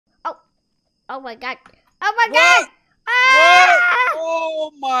Oh my god. Oh my What? god. Ah! What?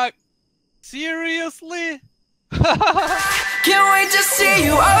 Oh my. Seriously? Can't wait to see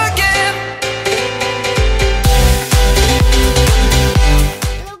you again.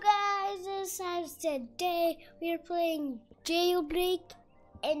 Hello guys, this is today we are playing Jailbreak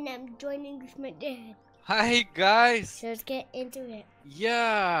and I'm joining with my dad. Hi guys. So let's get into it.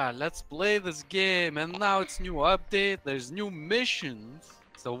 Yeah, let's play this game. And now it's new update. There's new missions.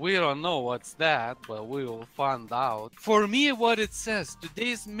 So we don't know what's that, but we will find out. For me, what it says,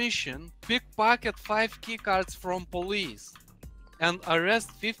 today's mission, pickpocket 5 keycards from police and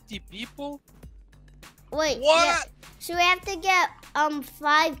arrest 50 people? Wait, What? yeah. So we have to get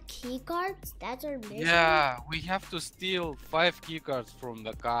 5 key cards? That's our mission? Yeah, we have to steal 5 keycards from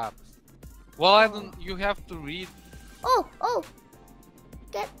the cops. Well, I don't, you have to read. Oh!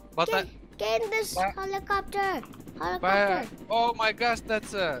 Get in this But- helicopter! Oh my gosh,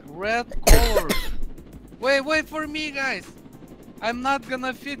 that's a red color. Wait for me, guys. I'm not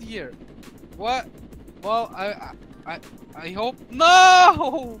gonna fit here. What? Well, I hope.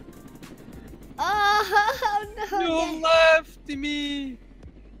 No! Oh no! You left me.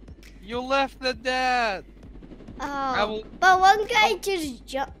 You left the dad. Oh, but one guy just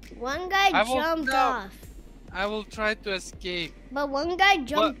jumped. One guy jumped off. I will try to escape. But one guy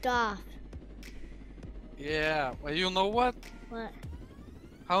jumped off. Yeah. Well, you know what? What?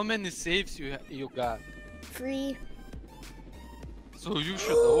 How many saves you got? 3. So you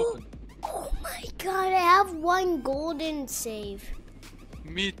should open. Oh my god! I have 1 golden save.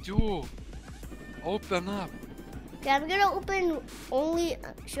 Me too. Open up. Okay, I'm gonna open only.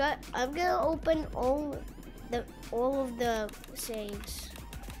 I'm gonna open all of the saves.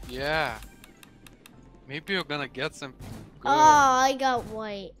 Yeah. Maybe you're gonna get something good. Oh, I got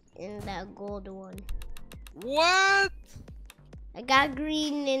white in that gold one. What? I got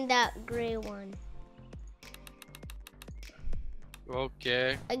green in that gray one.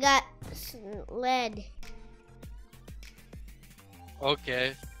 Okay. I got lead.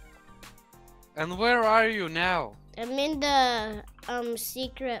 Okay. And where are you now? I'm in the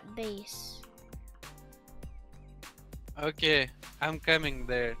secret base. Okay, I'm coming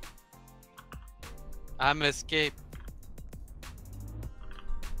there. I'm escaped.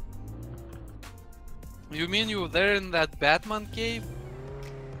 You mean you there in that Batman cave?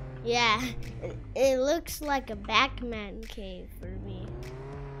 Yeah, it looks like a Batman cave for me.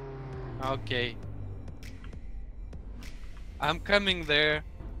 Okay. I'm coming there.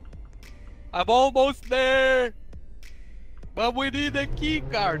 I'm almost there. But we need a key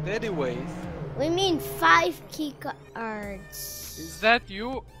card anyways. We mean 5 key cards. Is that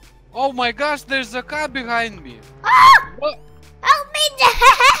you? Oh my gosh, there's a car behind me. Ah! What? Help me, Dad!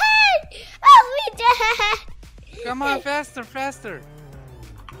 Help me, Dad! Come on, faster, faster.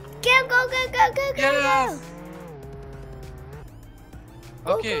 Go! Yes.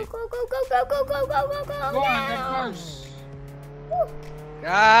 Okay. Go! Go on, now. Woo.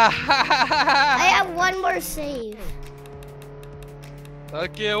 I have 1 more save.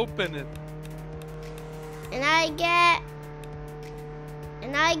 Okay, open it. And I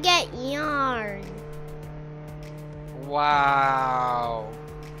get yarn. Wow.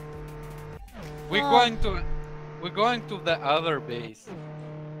 We're going to the other base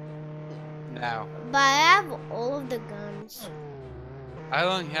now. But I have all of the guns. I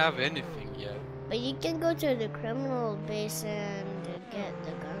don't have anything yet. But you can go to the criminal base and get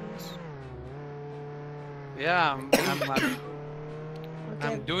the guns. Yeah,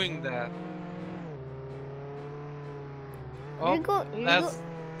 Okay. I'm doing that. You Oh, go. that's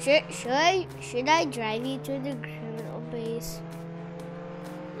Should I drive you to the criminal base?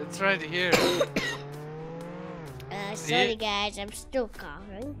 it's right here. Sorry guys, I'm still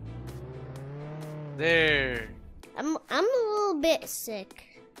coughing. There. I'm a little bit sick.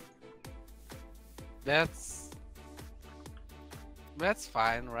 That's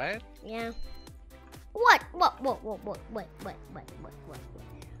fine, right? Yeah. What?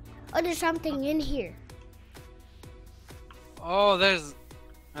 Oh, there's something in here. Oh, there's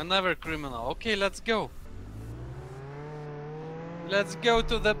another criminal. Okay, let's go. Let's go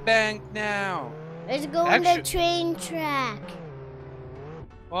to the bank now. Let's go on the train track.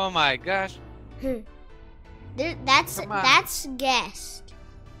 Oh my gosh. That's guest.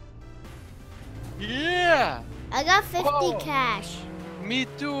 Yeah. I got 50 Whoa. cash Me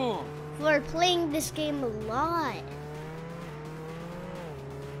too. for playing this game a lot.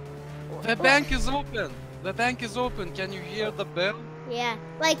 The bank is open. The bank is open. Can you hear the bell? Yeah,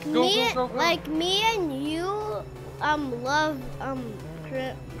 like Go, me, go, go, go. like me and you, love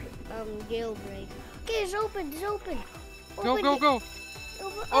Jailbreak. Okay, it's open. Go, go, go.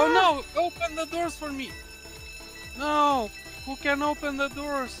 Go. Oh no! Open the doors for me! No! Who can open the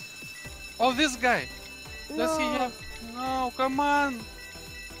doors? Oh, this guy! Does he have... No, come on!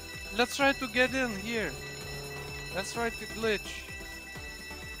 Let's try to get in here. Let's try to glitch.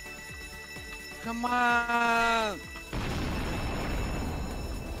 Come on!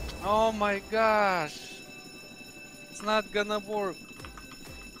 Oh my gosh! It's not gonna work.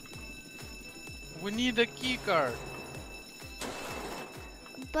 We need a key card.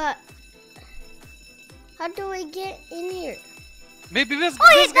 But how do I get in here? Maybe this Oh,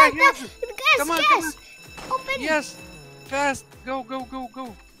 this guy has it. Guess, Come on, guess. come on. Open. Yes, fast. Go, go, go,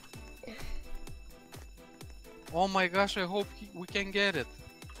 go. Oh my gosh, I hope we can get it.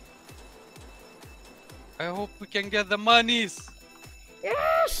 I hope we can get the monies.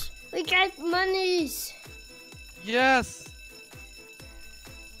 Yes, we got monies. Yes.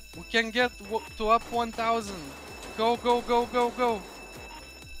 We can get to up 1,000. Go, go, go, go, go.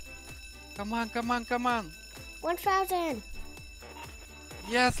 Come on, come on, come on. 1,000.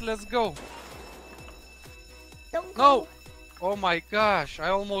 Yes, let's go. Don't No. go. Oh my gosh, I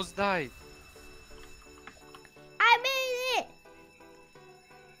almost died. I made it.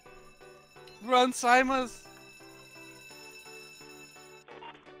 Run, Simus.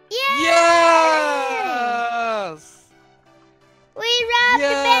 Yay! Yes! We robbed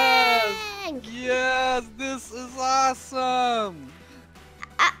Yes! the bank. Yes, this is awesome.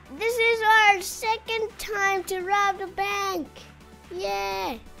 This is our second time to rob the bank.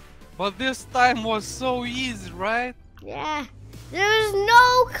 Yeah. But this time was so easy, right? Yeah. There's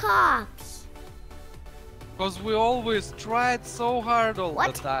no cops. Because we always tried so hard all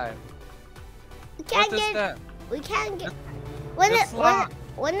What? the time. We can't What is get. that? We can't get. When It's it locked.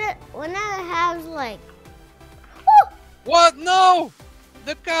 when it has like. What? No!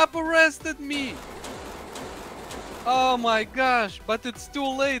 The cop arrested me. Oh my gosh! But it's too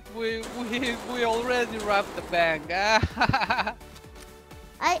late. We already robbed the bank.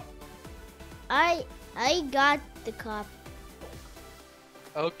 I got the cop.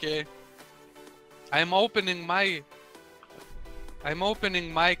 Okay. I'm opening my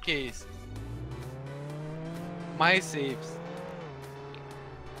case. My saves.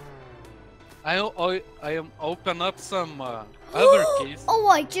 I am open up some other case. Oh,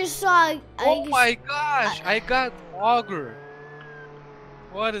 I just saw. Oh my gosh! I got Augur.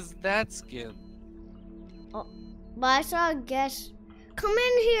 What is that skin? But I saw a guest. Come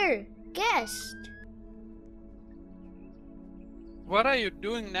in here, guest. What are you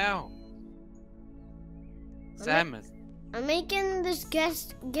doing now? Samus. I'm making this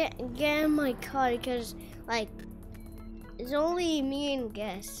guest get in my car because like it's only me and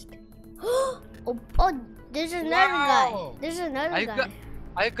guest. Oh, there's another guy. There's another guy.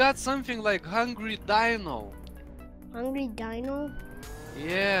 I got something like Hungry Dino. Hungry Dino?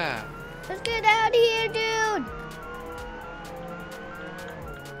 Yeah. Let's get out of here, dude.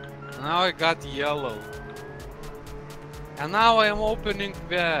 Now I got yellow. And now I am opening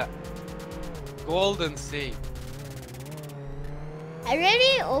the golden safe. I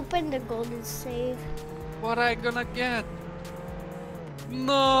already opened the golden save. What I gonna get?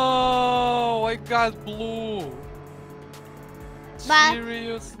 No, I got blue. But-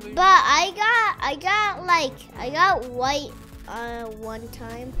 Seriously? But I got white one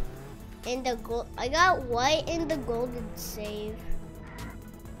time. I got white in the golden save.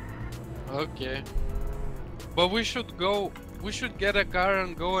 Okay. But we should get a car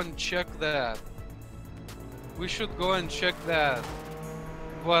and go and check that. We should go and check that.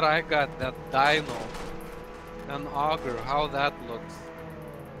 What I got, that dino. An auger, how that looks.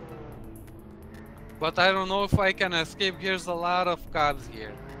 But I don't know if I can escape. Here's a lot of cops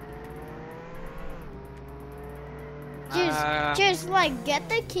here. Just like get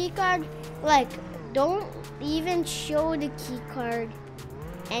the key card. Like don't even show the key card,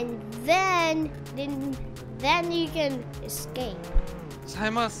 and then you can escape.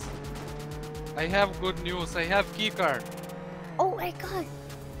 Simus, I have good news. I have key card. Oh my god!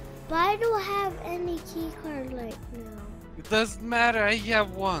 But I don't have any key card right now. It doesn't matter. I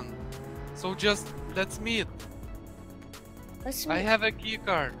have one. So just let's meet. I have a key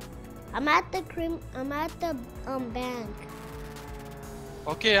card. I'm at the bank.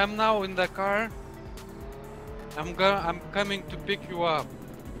 Okay, I'm now in the car. I'm coming to pick you up.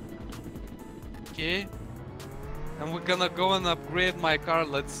 Okay? And we're gonna go and upgrade my car.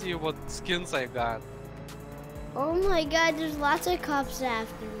 Let's see what skins I got. Oh my god, there's lots of cops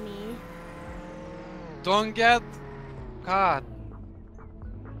after me. Don't get caught.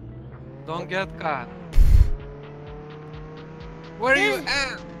 Don't get caught. Where are you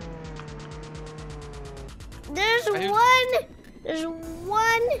at? There's Are you- one There's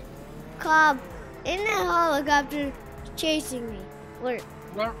one cop in a helicopter chasing me.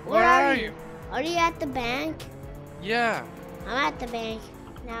 Where are you? Are you at the bank? Yeah. I'm at the bank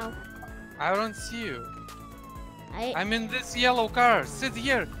now. I don't see you. I'm in this yellow car. Sit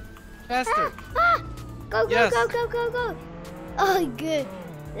here. Faster. Go, go, Yes. go, go, go, go. Oh, good.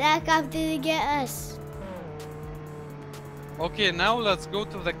 That cop didn't get us. Okay, now let's go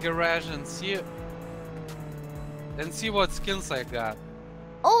to the garage and see what skills I got.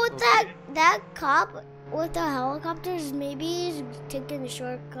 Oh, Okay. that cop with the helicopters, maybe he's taking a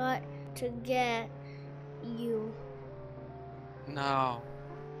shortcut to get you. No.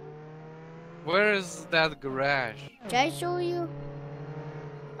 Where is that garage? Should I show you?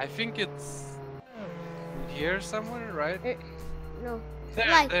 I think it's here somewhere, right? No. There,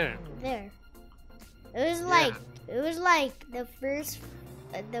 like, there. There. It was like the first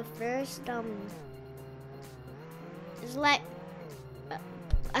it's like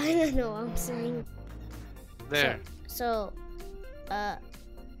I don't know what I'm saying. There. So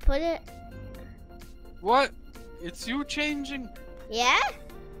put it. What? It's you changing? Yeah?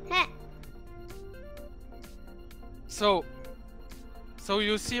 Heh. So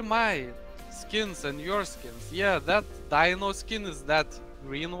you see my skins and your skins. Yeah, that dino skin is that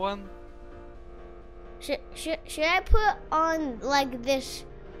green one. Should I put on like this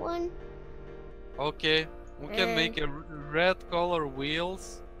one? Okay, we can make a red color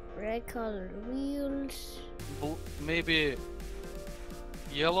wheels. Red colored wheels. Maybe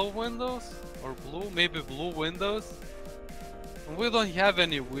yellow windows or blue. Maybe blue windows. We don't have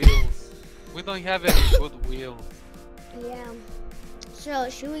any wheels. We don't have any good wheels. Yeah. So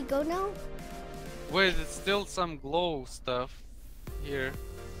should we go now? Wait, it's still some glow stuff here.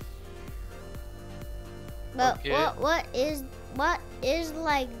 But Okay. what is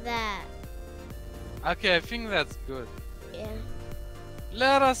like that? Okay, I think that's good. Yeah.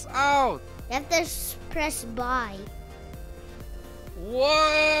 Let us out! You have to press buy.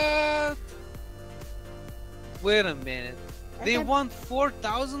 What? Wait a minute. They That's a- want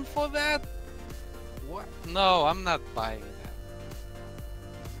 4,000 for that? What? No, I'm not buying that.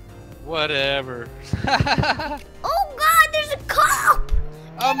 Whatever. Oh God, there's a cop!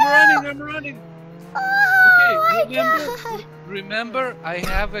 I'm running. Oh Okay, my remember, I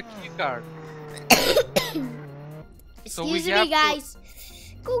have a key card. God! So we Excuse me, have to- guys.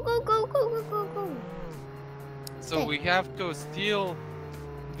 Go, go, go, go, go, go, go. So Okay. we have to steal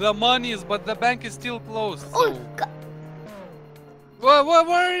the monies, but the bank is still closed. Oh So God.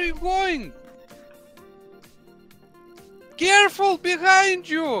 where are you going? Careful behind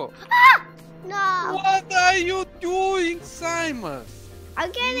you! No, What are you doing, Simon?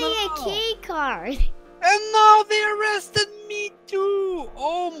 I'm getting a No. key card. And now they arrested me too!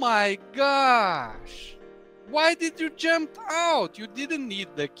 Oh my gosh! Why did you jump out? You didn't need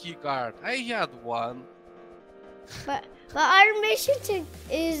the key card. I had one. But our mission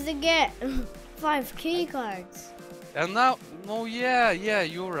is to get 5 key cards. And now, no, yeah,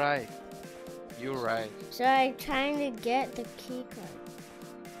 you're right. You're right. So I'm trying to get the key card.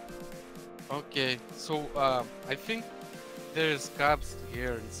 Okay, so I think there's cops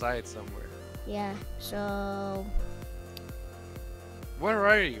here inside somewhere. Yeah. So Where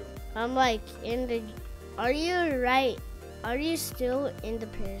are you? I'm like in the. Are you right? Are you still in the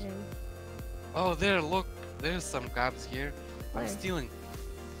prison? Oh, there, look. There's some cops here. I'm Where? stealing.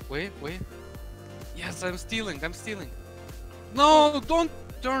 Wait. Yes, I'm stealing. No, don't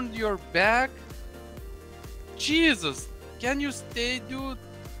turn your back. Jesus, can you stay, dude?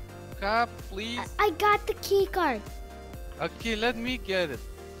 Cop, please. I got the key card. Okay, let me get it.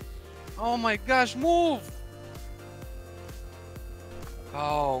 Oh my gosh, move!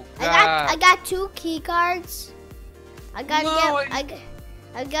 Oh God. I got 2 key cards. I gotta No,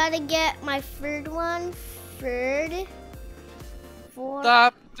 I gotta get my third one. Third. 4.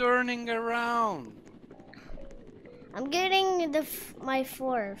 Stop turning around. I'm getting my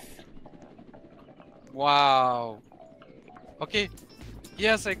 4th. Wow. Okay.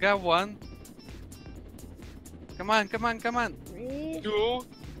 Yes, I got one. Come on. 3. 2.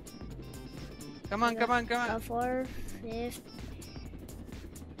 Come on. 4, 5.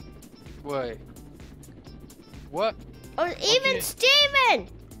 Wait. What? Oh, even Okay. Steven!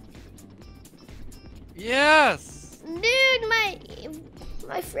 Yes. Dude,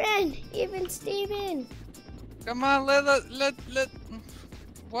 my friend, even Steven. Come on, let.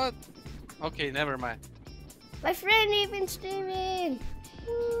 What? Okay, never mind. My friend, even Steven.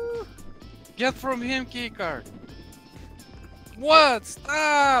 Woo. Get from him keycard. What?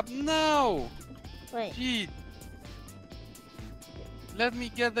 Stop! No! Wait, Gee. Let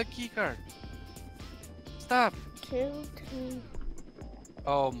me get the keycard. Stop. 2, 3.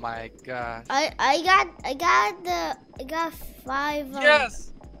 Oh my gosh. I got 5.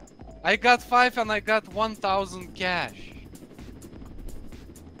 Yes! I got 5 and I got 1,000 cash.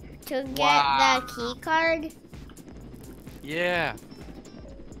 To get Wow. the key card. Yeah.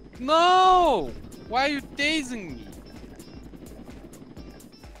 No! Why are you tasing me?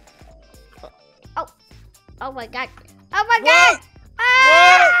 Oh my god. Oh my What? god!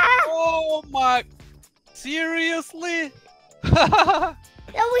 Ah! What? Oh my... Seriously?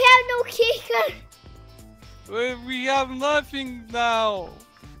 No, we have no key card. We have nothing now.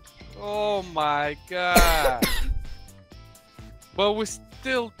 Oh my god. But we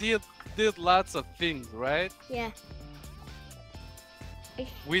still did lots of things, right? Yeah.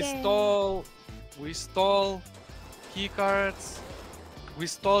 We Okay. stole key cards. We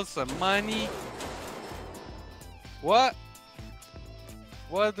stole some money. What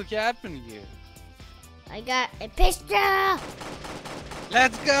happened here? I got a pistol.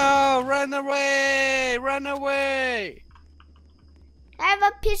 Let's go! Run away! Run away! I have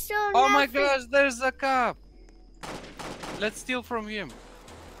a pistol. Oh now my for- gosh, there's a cop! Let's steal from him.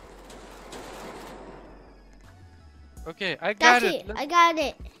 Okay, I got it. I got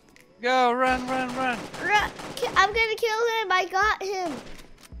it. Go, run, run, run. I'm gonna kill him. I got him.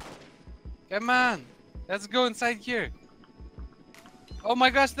 Come on. Let's go inside here. Oh my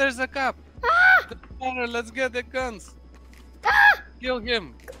gosh, there's a cop. Ah! Doesn't matter, let's get the guns. Ah! Kill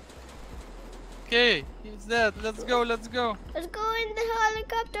him. Okay, he's dead. Let's go, let's go. Let's go in the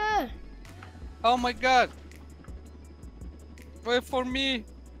helicopter. Oh my god. Wait for me.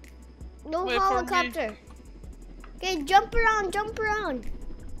 No Wait for me. helicopter. Okay, jump around, jump around.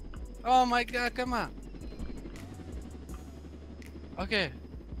 Oh my god, come on. Okay,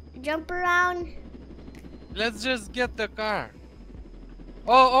 Jump around. let's just get the car.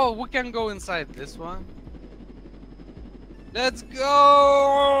 Oh, we can go inside this one. Let's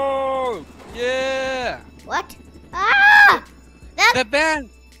go! Yeah! What? Ah! The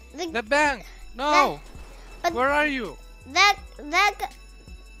bank! The, The bank! No! But- Where are you? that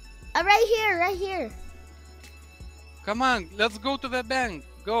right here. Come on, let's go to the bank.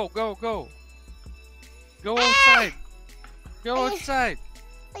 Go, go, go. Go outside. Go outside.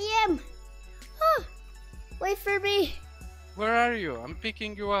 I am. Ah, wait for me. Where are you? I'm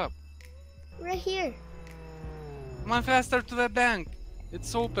picking you up. Right here. Come on faster to the bank.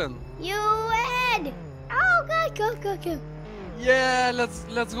 It's open. You win. Oh god, go. Yeah,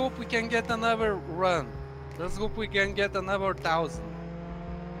 let's hope we can get another run. Let's hope we can get another 1,000.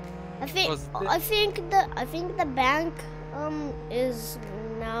 I think Was thi- I think the bank is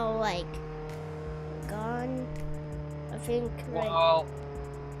now like gone. I think right. Well,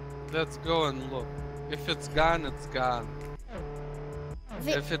 let's go and look. If it's gone, it's gone.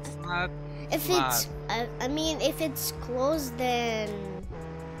 If it's not, If not. it's I mean if it's closed, then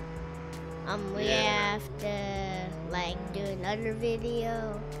we Yeah. have to like do another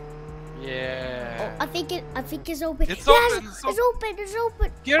video. Yeah. I think it's open. It's Yes, open, it's it's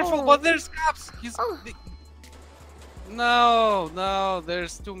open. Careful, Oh. but there's cops. Oh. No,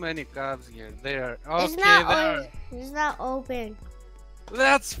 there's too many cops here. There. It's Okay, not there. It's not open.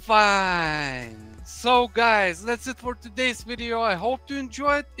 That's fine. So guys, that's it for today's video. I hope you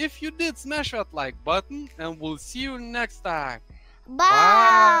enjoyed. If you did, smash that like button and we'll see you next time.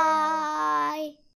 Bye.